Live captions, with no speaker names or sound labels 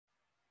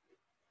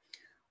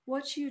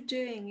what you're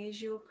doing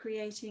is you're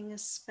creating a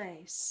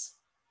space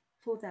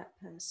for that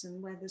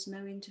person where there's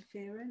no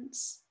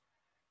interference,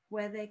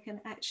 where they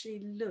can actually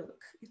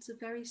look. It's a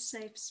very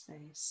safe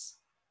space.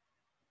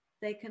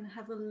 They can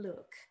have a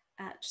look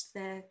at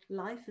their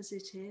life as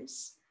it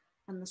is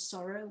and the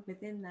sorrow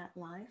within that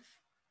life.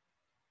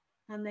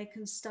 And they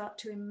can start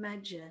to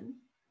imagine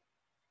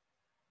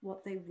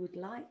what they would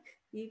like,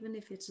 even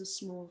if it's a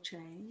small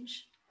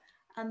change.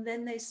 And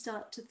then they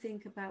start to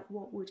think about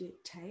what would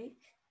it take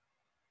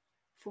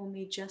for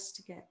me just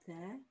to get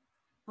there.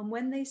 And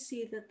when they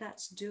see that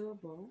that's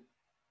doable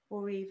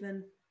or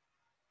even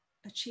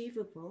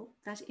achievable,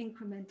 that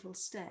incremental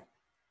step,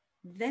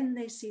 then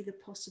they see the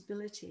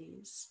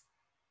possibilities.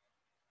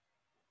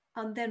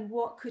 And then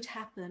what could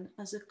happen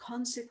as a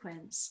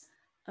consequence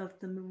of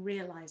them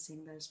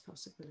realizing those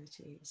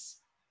possibilities.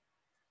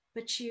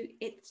 But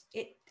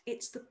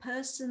it's the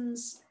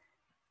person's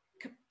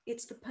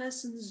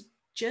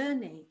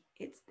journey.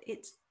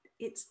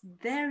 It's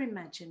their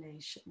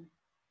imagination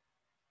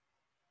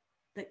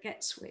that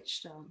gets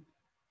switched on.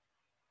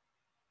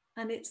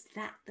 And it's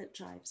that that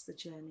drives the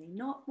journey,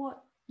 not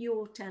what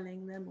you're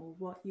telling them or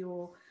what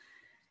you're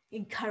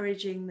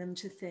encouraging them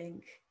to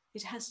think.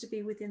 It has to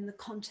be within the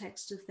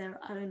context of their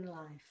own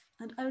life.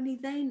 And only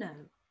they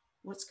know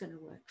what's going to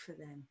work for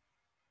them.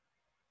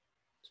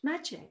 It's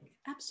magic,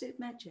 absolute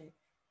magic.